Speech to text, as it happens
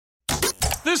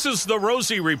This is the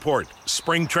Rosie Report,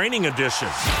 Spring Training Edition.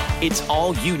 It's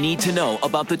all you need to know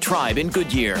about the Tribe in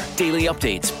Goodyear. Daily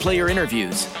updates, player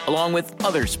interviews, along with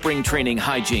other spring training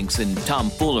hijinks and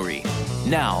tomfoolery.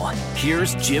 Now,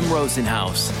 here's Jim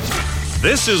Rosenhaus.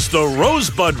 This is the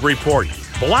Rosebud Report,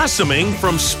 blossoming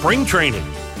from spring training.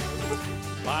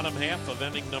 Bottom half of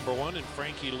inning number one, and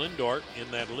Frankie Lindor in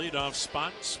that leadoff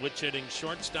spot, switch hitting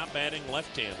shortstop, batting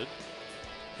left-handed.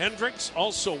 Hendricks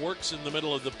also works in the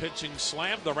middle of the pitching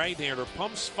slab. The right-hander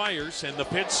pumps, fires, and the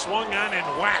pitch swung on and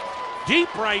whacked.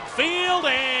 Deep right field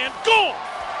and goal!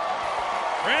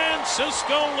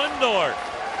 Francisco Lindor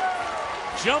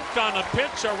jumped on a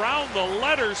pitch around the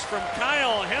letters from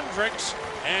Kyle Hendricks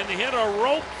and hit a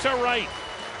rope to right.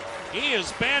 He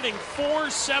is batting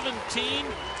 .417,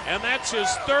 and that's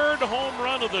his third home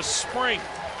run of the spring.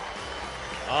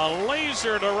 A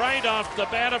laser to right off the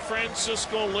bat of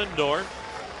Francisco Lindor.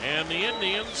 And the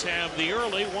Indians have the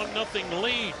early 1-0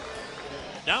 lead.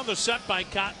 Now the set by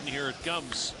Cotton. Here it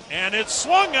comes. And it's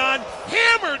swung on,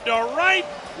 hammered to right,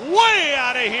 way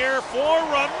out of here for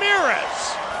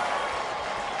Ramirez.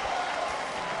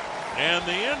 And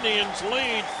the Indians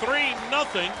lead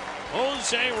 3-0.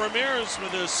 Jose Ramirez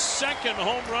with his second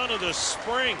home run of the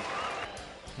spring.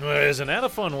 Well, isn't that a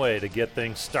fun way to get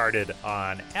things started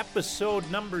on episode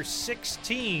number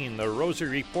 16, the Rosie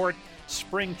Report,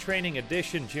 Spring Training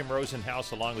Edition. Jim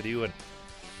Rosenhaus along with you, and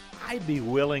I'd be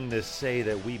willing to say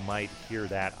that we might hear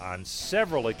that on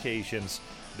several occasions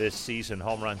this season.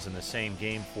 Home runs in the same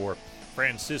game for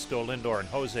Francisco Lindor and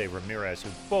Jose Ramirez, who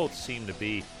both seem to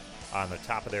be on the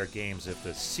top of their games. If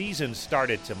the season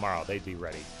started tomorrow, they'd be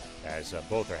ready, as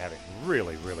both are having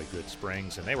really, really good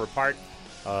springs. And they were part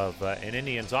of an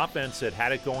Indians offense that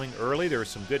had it going early. There was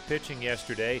some good pitching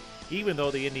yesterday, even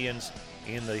though the Indians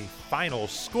in the final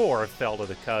score fell to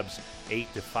the Cubs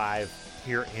 8-5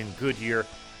 here in Goodyear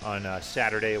on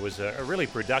Saturday. It was a really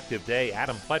productive day.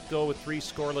 Adam Plutko with 3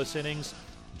 scoreless innings.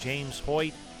 James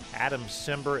Hoyt, Adam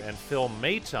Cimber, and Phil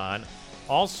Maton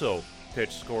also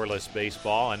pitched scoreless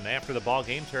baseball. And after the ball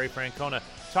game, Terry Francona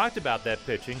talked about that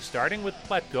pitching, starting with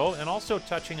Plutko and also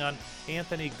touching on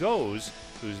Anthony Gose,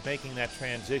 who's making that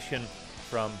transition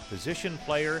from position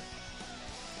player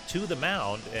to the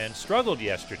mound and struggled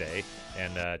yesterday.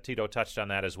 And Tito touched on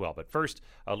that as well. But first,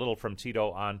 a little from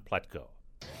Tito on Plutko.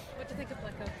 What do you think of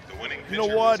Plutko? You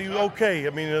know what? He was okay. I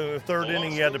mean, in the third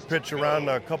inning, he had to pitch around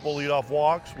a couple leadoff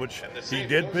walks, which he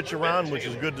did pitch around, which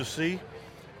is good to see.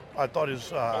 I thought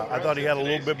he had a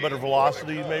little bit better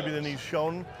velocity maybe than he's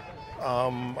shown.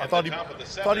 I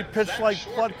thought he pitched like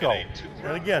Plutko.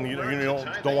 And again, you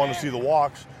don't want to see the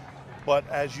walks, but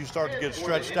as you start to get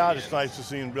stretched out, it's nice to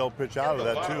see him be able to pitch out of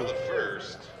that too.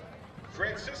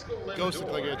 Ghost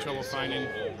looked like he had trouble finding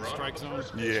the strike zone.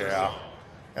 Yeah.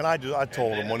 And I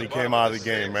told him when he came out of the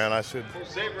game, man, I said,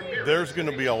 there's going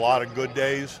to be a lot of good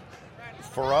days.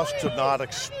 For us to not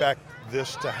expect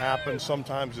this to happen,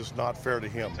 sometimes it's not fair to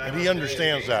him. And he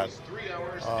understands that.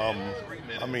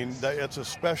 I mean, it's a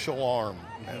special arm.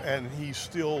 And he's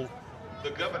still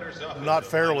not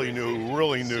fairly new,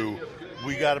 really new.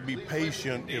 We got to be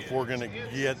patient if we're going to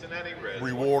get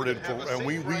rewarded for, and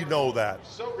we know that.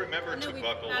 I know we've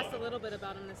asked a little bit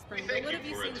about him this spring, but what have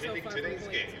you seen so far from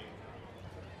Hoyt?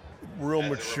 Real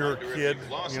mature kid,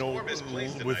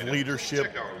 with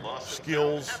leadership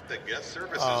skills.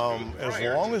 As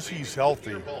long as he's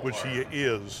healthy, which he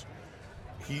is,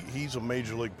 he's a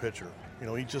major league pitcher.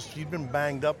 He'd been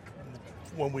banged up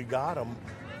when we got him,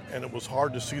 and it was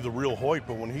hard to see the real Hoyt,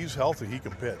 but when he's healthy, he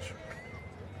can pitch.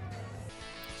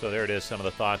 So there it is, some of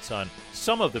the thoughts on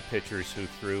some of the pitchers who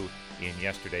threw in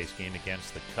yesterday's game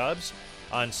against the Cubs.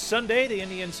 On Sunday, the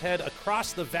Indians head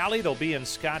across the valley. They'll be in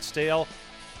Scottsdale.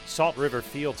 Salt River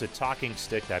Field's at Talking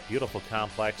Stick, that beautiful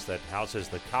complex that houses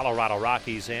the Colorado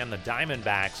Rockies and the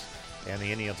Diamondbacks. And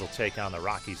the Indians will take on the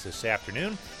Rockies this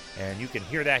afternoon. And you can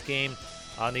hear that game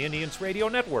on the Indians Radio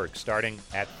Network starting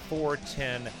at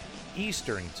 4:10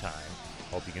 Eastern Time.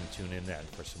 Hope you can tune in then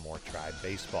for some more Tribe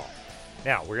baseball.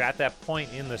 Now, we're at that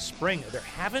point in the spring. There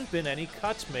haven't been any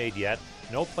cuts made yet.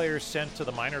 No players sent to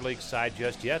the minor league side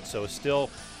just yet, so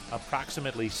still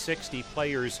approximately 60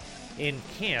 players in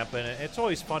camp. And it's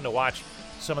always fun to watch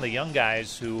some of the young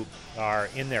guys who are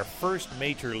in their first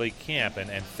major league camp. And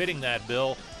fitting that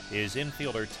bill is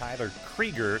infielder Tyler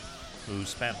Krieger, who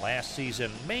spent last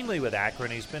season mainly with Akron.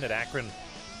 He's been at Akron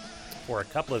for a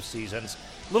couple of seasons.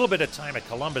 A little bit of time at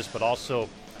Columbus, but also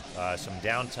some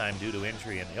downtime due to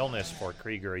injury and illness for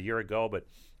Krieger a year ago. But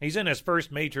he's in his first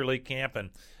major league camp, and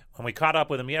when we caught up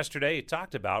with him yesterday, he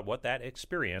talked about what that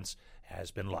experience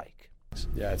has been like.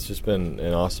 Yeah, it's just been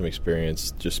an awesome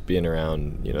experience just being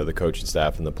around, the coaching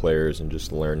staff and the players and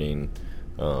just learning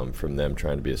from them,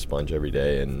 trying to be a sponge every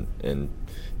day and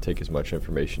take as much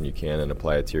information you can and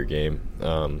apply it to your game,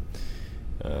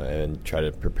 and try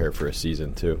to prepare for a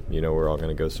season too. We're all going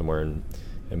to go somewhere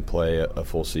and play a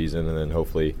full season, and then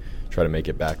hopefully try to make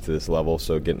it back to this level.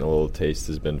 So getting a little taste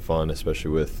has been fun,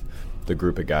 especially with the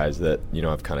group of guys that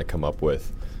I've kind of come up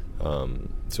with.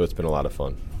 So it's been a lot of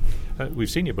fun. We've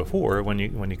seen you before when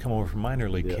you come over from minor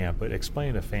league camp, but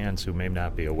explain to fans who may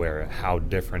not be aware how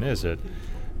different is it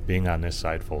being on this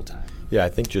side full time. Yeah, I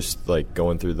think just like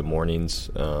going through the mornings,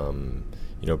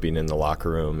 being in the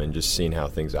locker room and just seeing how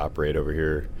things operate over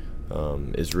here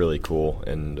is really cool.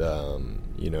 And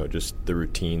just the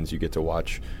routines you get to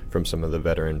watch from some of the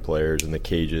veteran players in the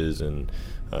cages and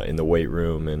in the weight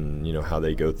room, and how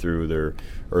they go through their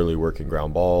early work and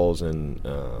ground balls, and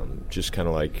just kind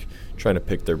of like trying to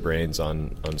pick their brains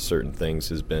on certain things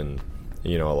has been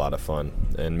a lot of fun,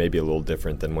 and maybe a little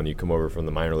different than when you come over from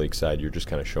the minor league side. You're just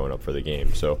kind of showing up for the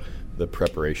game. So the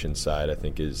preparation side, I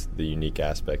think, is the unique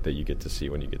aspect that you get to see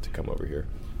when you get to come over here.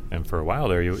 And for a while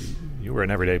there, you were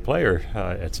an everyday player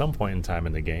at some point in time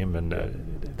in the game, and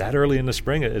that early in the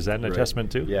spring, is that an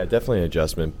adjustment too? Yeah, definitely an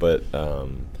adjustment, but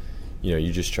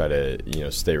you just try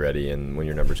to stay ready, and when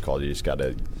your number's called, you just got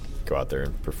to go out there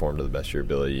and perform to the best of your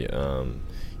ability.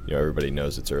 Everybody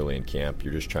knows it's early in camp.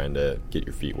 You're just trying to get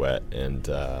your feet wet, and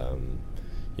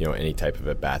any type of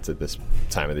at-bats at this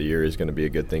time of the year is going to be a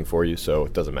good thing for you. So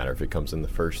it doesn't matter if it comes in the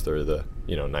first or the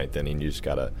ninth inning. You just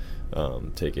got to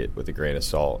take it with a grain of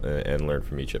salt and learn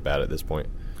from each at-bat at this point.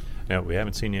 Now, we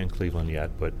haven't seen you in Cleveland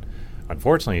yet, but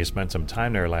unfortunately you spent some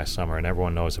time there last summer, and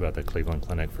everyone knows about the Cleveland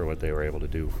Clinic for what they were able to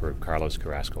do for Carlos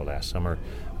Carrasco last summer.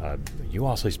 You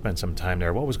also spent some time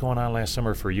there. What was going on last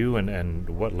summer for you, and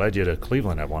what led you to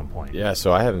Cleveland at one point? Yeah,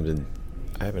 so I haven't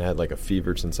had like a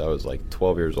fever since I was like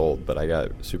 12 years old, but I got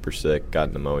super sick,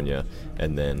 got pneumonia,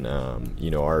 and then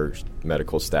our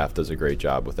medical staff does a great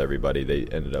job with everybody. They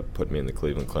ended up putting me in the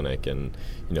Cleveland Clinic and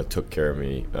took care of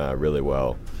me really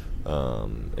well,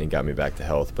 and got me back to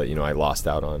health. But I lost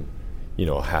out on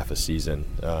half a season.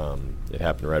 It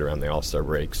happened right around the All-Star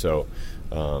break, so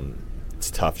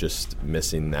it's tough just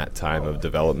missing that time of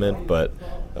development, but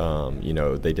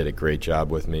they did a great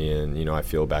job with me, and I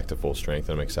feel back to full strength,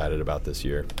 and I'm excited about this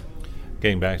year.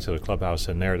 Getting back to the clubhouse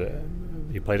in there,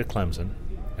 you played at Clemson,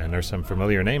 and there's some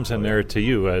familiar names in there to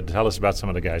you. Tell us about some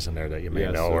of the guys in there that you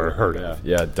may know or heard of.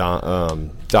 Yeah,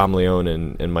 Dom Leone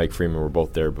and Mike Freeman were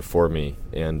both there before me,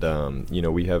 and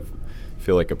we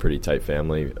feel like a pretty tight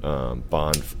family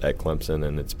bond at Clemson,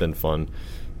 and it's been fun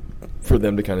for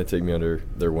them to kind of take me under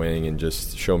their wing and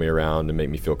just show me around and make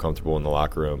me feel comfortable in the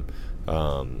locker room.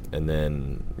 And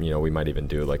then, we might even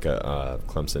do like a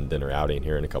Clemson dinner outing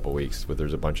here in a couple weeks.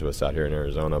 There's a bunch of us out here in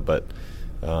Arizona, but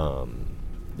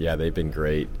they've been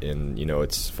great. And,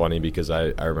 it's funny because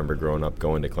I remember growing up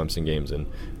going to Clemson games and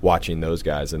watching those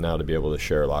guys, and now to be able to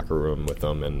share a locker room with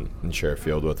them and share a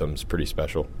field with them is pretty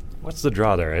special. What's the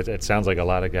draw there? It sounds like a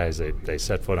lot of guys, they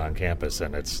set foot on campus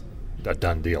and it's a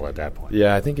done deal at that point.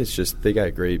 Yeah, I think it's just they got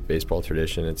a great baseball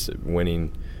tradition. It's a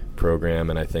winning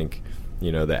program, and I think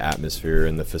the atmosphere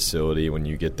and the facility, when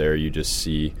you get there, you just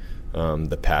see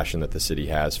the passion that the city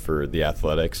has for the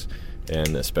athletics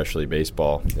and especially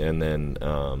baseball. And then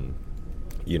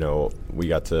we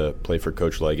got to play for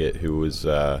Coach Leggett, who was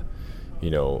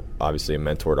obviously a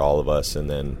mentor to all of us, and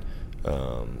then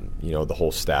the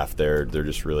whole staff there, they're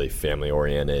just really family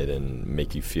oriented and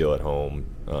make you feel at home,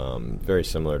 very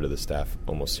similar to the staff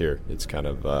almost here. It's kind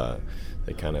of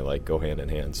they kind of like go hand in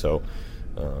hand. So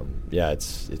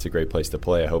it's a great place to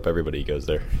play. I hope everybody goes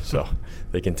there so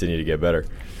they continue to get better.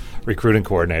 Recruiting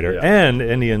coordinator and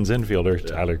Indians infielder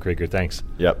Tyler Krieger, thanks.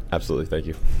 Yep, absolutely. Thank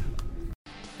you.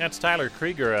 That's Tyler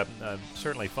Krieger,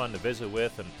 certainly fun to visit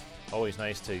with, and always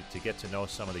nice to get to know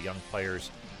some of the young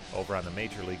players over on the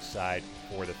Major League side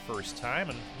for the first time,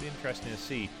 and it'll be interesting to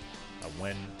see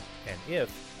when and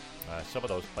if some of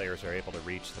those players are able to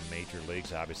reach the major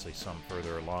leagues, obviously some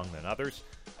further along than others.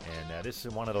 And this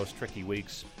is one of those tricky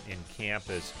weeks in camp,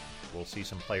 as we'll see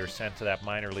some players sent to that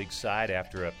minor league side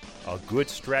after a good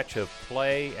stretch of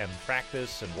play and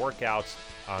practice and workouts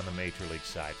on the major league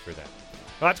side for them.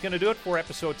 Well, that's going to do it for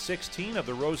episode 16 of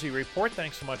the Rosie Report.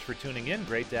 Thanks so much for tuning in.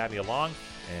 Great to have you along,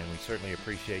 and we certainly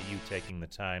appreciate you taking the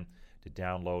time to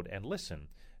download and listen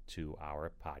to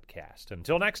our podcast.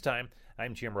 Until next time,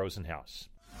 I'm Jim Rosenhaus.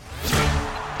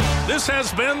 This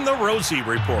has been the Rosie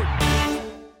Report.